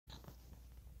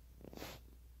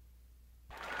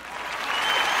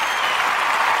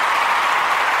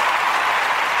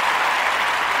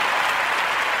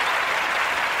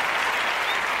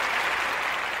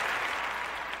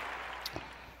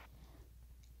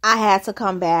I had to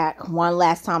come back one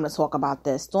last time to talk about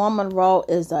this. Storm Monroe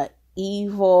is an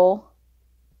evil,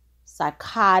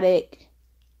 psychotic,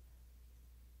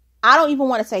 I don't even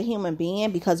want to say human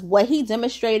being, because what he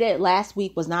demonstrated last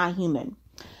week was not human.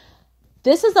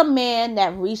 This is a man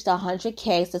that reached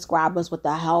 100K subscribers with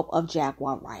the help of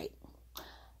Jaguar Wright.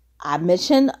 I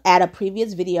mentioned at a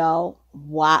previous video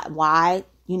why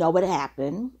you know what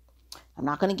happened. I'm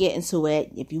not going to get into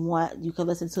it. If you want, you can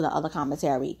listen to the other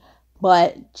commentary.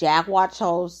 But Jaguar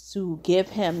chose to give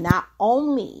him not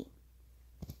only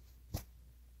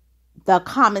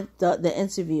the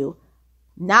interview,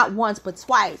 not once but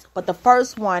twice, but the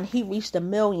first one he reached 1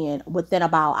 million within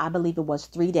about, I believe it was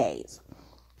 3 days.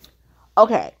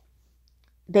 Okay,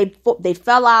 they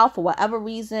fell out for whatever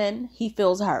reason. He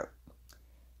feels hurt.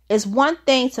 It's one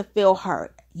thing to feel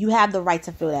hurt. You have the right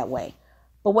to feel that way.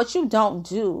 But what you don't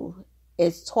do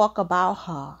is talk about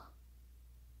her.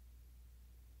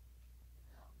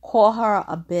 Call her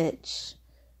a bitch.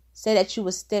 Say that you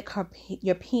would stick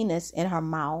your penis in her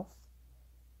mouth.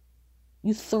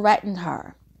 You threatened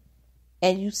her.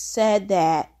 And you said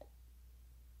that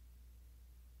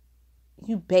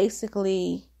you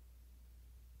basically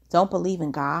don't believe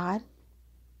in God.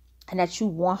 And that you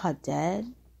want her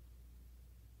dead.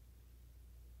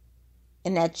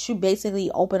 And that you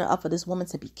basically open it up for this woman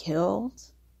to be killed.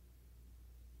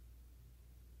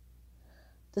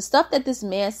 The stuff that this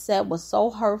man said was so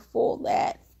hurtful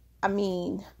that, I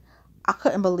mean, I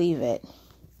couldn't believe it.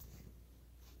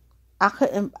 I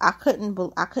couldn't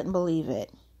believe it.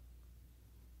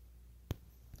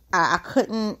 I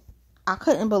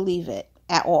couldn't believe it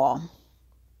at all.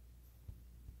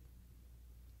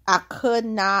 I could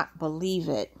not believe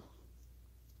it.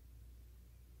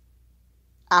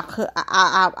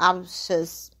 I was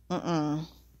just,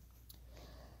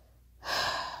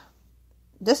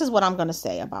 This is what I'm going to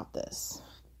say about this.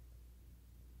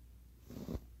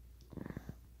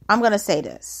 I'm going to say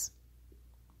this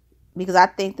because I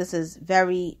think this is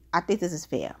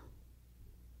fair.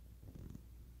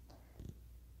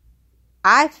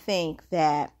 I think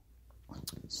that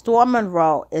Storm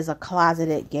Monroe is a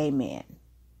closeted gay man.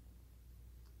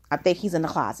 I think he's in the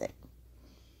closet.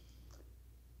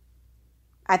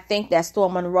 I think that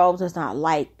Storm Monroe does not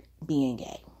like being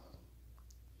gay.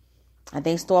 I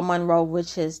think Storm Monroe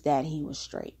wishes that he was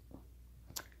straight.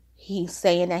 He's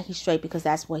saying that he's straight because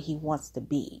that's what he wants to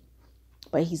be.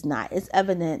 But he's not. It's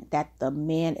evident that the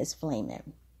man is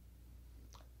flaming.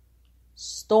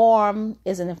 Storm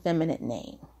is an effeminate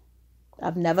name.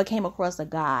 I've never came across a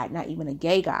guy, not even a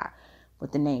gay guy,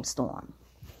 with the name Storm.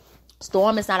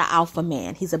 Storm is not an alpha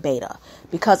man. He's a beta.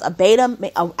 Because an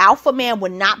alpha man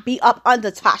would not be up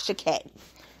under Tasha K.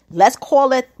 Let's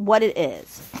call it what it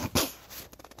is.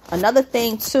 Another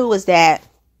thing, too, is that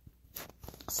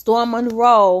Storm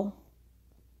Monroe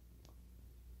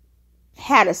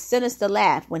had a sinister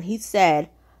laugh when he said,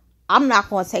 I'm not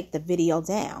going to take the video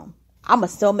down. I'm going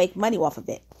to still make money off of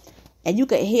it. And you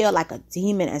could hear like a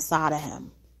demon inside of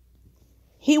him.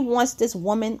 He wants this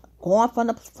woman gone from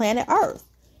the planet Earth.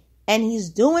 And he's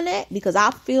doing it because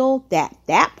I feel that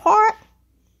part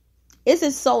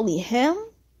isn't solely him.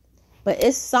 But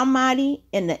it's somebody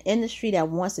in the industry that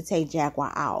wants to take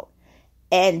Jaguar out.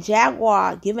 And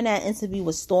Jaguar, given that interview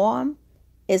with Storm,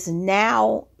 is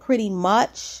now pretty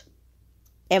much,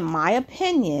 in my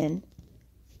opinion,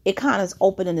 it kind of is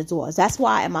opening the doors. That's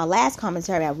why in my last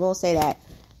commentary, I will say that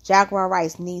Jaguar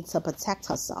Wright needs to protect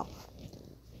herself.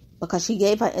 Because she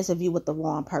gave her interview with the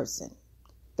wrong person.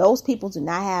 Those people do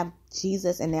not have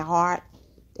Jesus in their heart.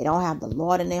 They don't have the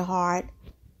Lord in their heart.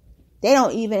 They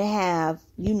don't even have,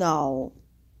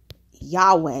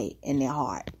 Yahweh in their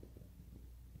heart.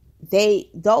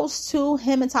 Those two,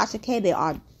 him and Tasha K, they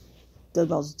are the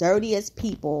most dirtiest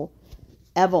people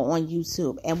ever on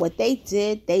YouTube. And what they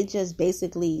did, they just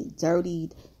basically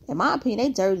dirtied, in my opinion,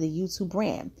 they dirtied the YouTube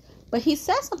brand. But he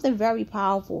said something very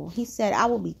powerful. He said, I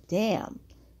will be damned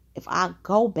if I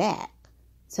go back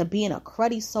to being a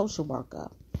cruddy social worker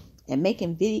and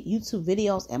making YouTube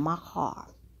videos in my car.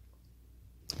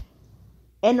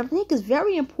 And I think it's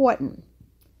very important.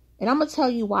 And I'm going to tell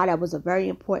you why that was a very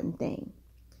important thing.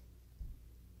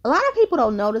 A lot of people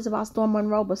don't know this about Storm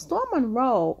Monroe, but Storm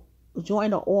Monroe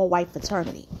joined an all-white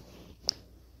fraternity.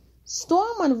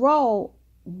 Storm Monroe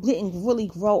didn't really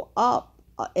grow up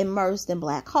immersed in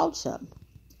black culture.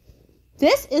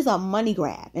 This is a money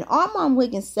grab. And Armand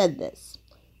Wiggins said this.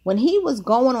 When he was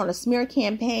going on a smear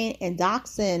campaign and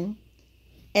doxing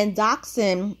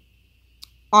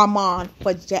Armand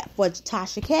for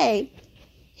Tasha K,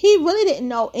 he really didn't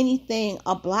know anything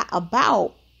about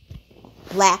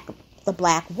the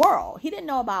black world. He didn't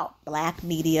know about black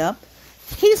media.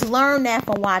 He's learned that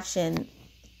from watching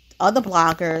other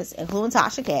bloggers, including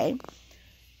Tasha K,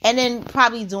 and then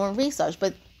probably doing research.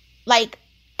 But like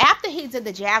after he did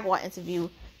the Jaguar interview,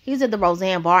 he did the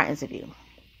Roseanne Barr interview,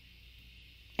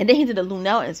 and then he did the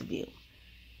Lunel interview,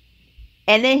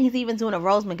 and then he's even doing a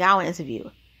Rose McGowan interview.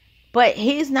 But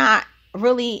he doesn't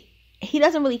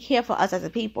really care for us as a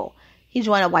people. He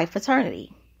joined a white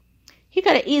fraternity. He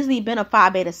could have easily been a Phi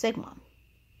Beta Sigma.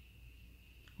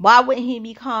 Why wouldn't he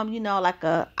become, like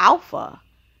a alpha?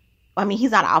 I mean,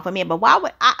 he's not an alpha man, but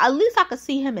at least I could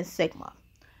see him in Sigma.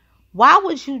 Why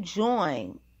would you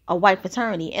join a white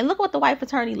fraternity? And look what the white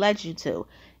fraternity led you to.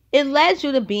 It led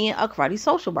you to being a cruddy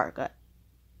social worker.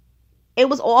 It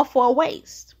was all for a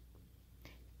waste.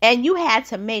 And you had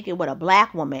to make it with a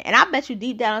black woman. And I bet you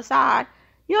deep down inside,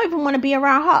 you don't even want to be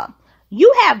around her.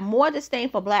 You have more disdain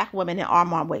for black women than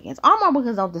Armand Wiggins. Armand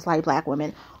Wiggins don't dislike black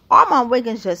women. Armand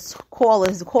Wiggins just calls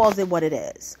it what it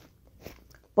is.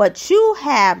 But you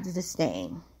have the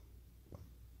disdain.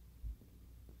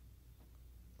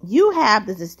 You have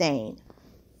the disdain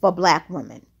for black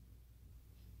women.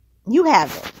 You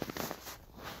have it.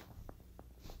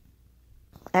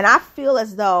 And I feel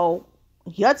as though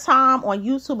your time on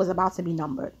YouTube is about to be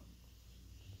numbered.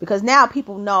 Because now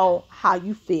people know how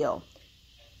you feel.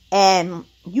 And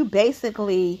you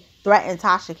basically threatened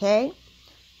Tasha K.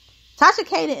 Tasha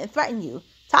K didn't threaten you.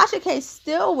 Tasha K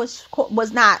still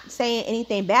was not saying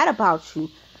anything bad about you.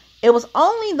 It was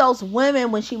only those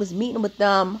women when she was meeting with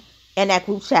them in that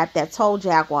group chat that told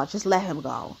Jaguar, just let him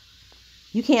go.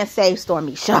 You can't save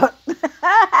Stormisha.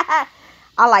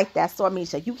 I like that,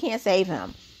 Stormisha. You can't save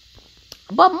him.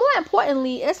 But more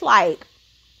importantly, it's like,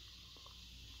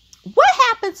 what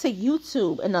happened to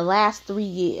YouTube in the last 3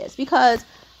 years? Because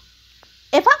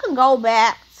if I can go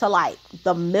back to like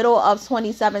the middle of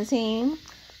 2017,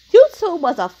 YouTube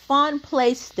was a fun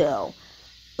place still.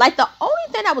 Like the only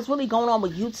thing that was really going on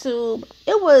with YouTube,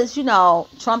 it was,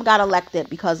 Trump got elected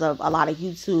because of a lot of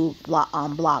YouTube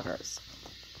bloggers.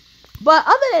 But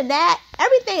other than that,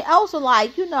 everything else was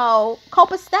like,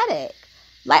 copacetic.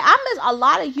 Like I miss a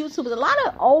lot of YouTubers, a lot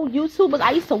of old YouTubers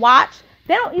I used to watch.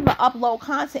 They don't even upload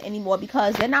content anymore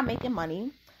because they're not making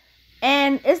money.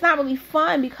 And it's not really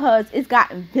fun because it's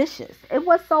gotten vicious. It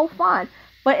was so fun.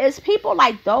 But it's people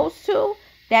like those two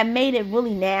that made it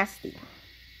really nasty.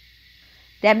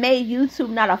 That made YouTube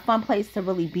not a fun place to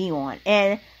really be on.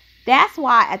 And that's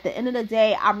why at the end of the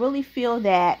day, I really feel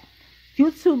that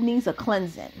YouTube needs a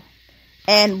cleansing.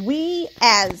 And we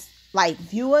as like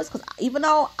viewers, because even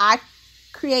though I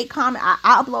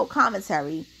I upload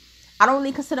commentary, I don't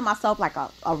really consider myself like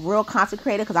a real content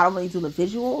creator because I don't really do the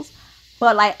visuals.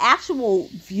 But like actual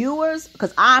viewers,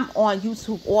 because I'm on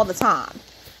YouTube all the time,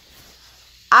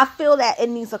 I feel that it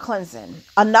needs a cleansing.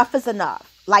 Enough is enough.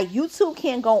 Like YouTube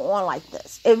can't go on like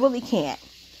this. It really can't.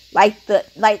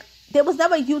 There was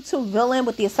never a YouTube villain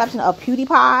with the exception of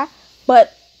PewDiePie,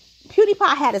 but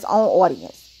PewDiePie had his own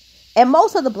audience. And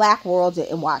most of the black world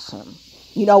didn't watch him.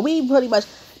 We pretty much,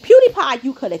 PewDiePie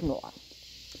you could ignore.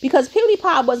 Because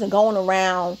PewDiePie wasn't going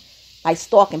around like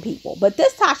stalking people. But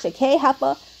this Tasha K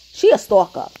heifer, she a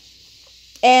stalker.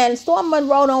 And Storm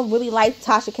Monroe don't really like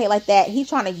Tasha K like that. He's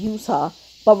trying to use her.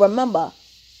 But remember,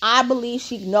 I believe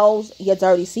she knows your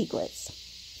dirty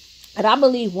secrets. And I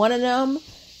believe one of them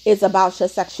is about your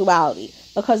sexuality.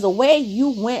 Because the way you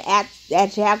went at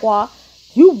Jaguar,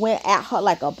 you went at her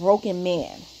like a broken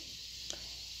man.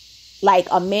 Like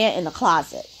a man in the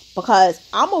closet. Because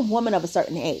I'm a woman of a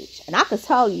certain age. And I could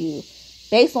tell you,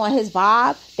 based on his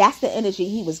vibe, that's the energy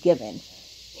he was given.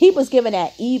 He was given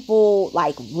that evil,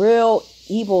 like real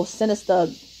evil, sinister,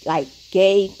 like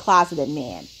gay, closeted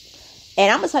man.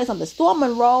 And I'm going to tell you something. Storm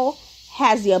Monroe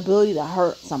has the ability to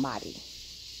hurt somebody.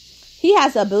 He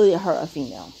has the ability to hurt a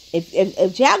female.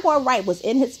 If Jaguar Wright was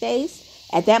in his face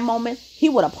at that moment, he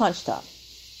would have punched her.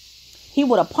 He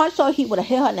would have punched her. He would have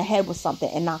hit her in the head with something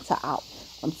and knocked her out.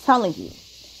 I'm telling you.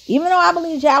 Even though I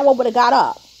believe Jaguar would have got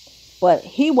up, but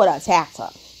he would have attacked her.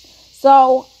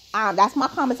 So that's my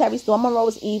commentary. Storm Monroe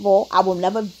is evil. I will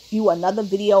never view another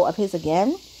video of his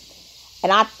again.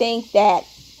 And I think that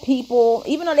people,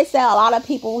 even though they say a lot of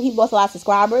people, he lost a lot of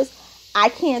subscribers, I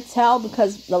can't tell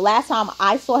because the last time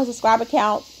I saw his subscriber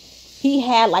count, he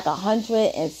had like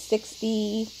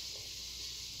 160,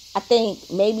 I think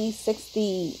maybe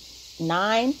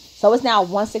 69. So it's now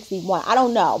 161. I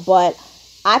don't know, but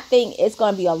I think it's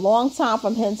going to be a long time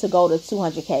from him to go to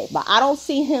 200K. But I don't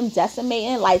see him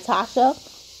decimating like Tasha.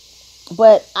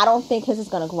 But I don't think his is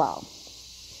going to grow.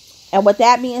 And with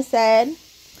that being said,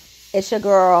 it's your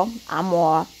girl. I'm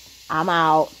off. I'm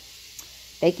out.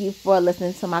 Thank you for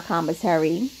listening to my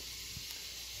commentary.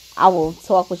 I will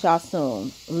talk with y'all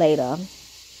soon. Later.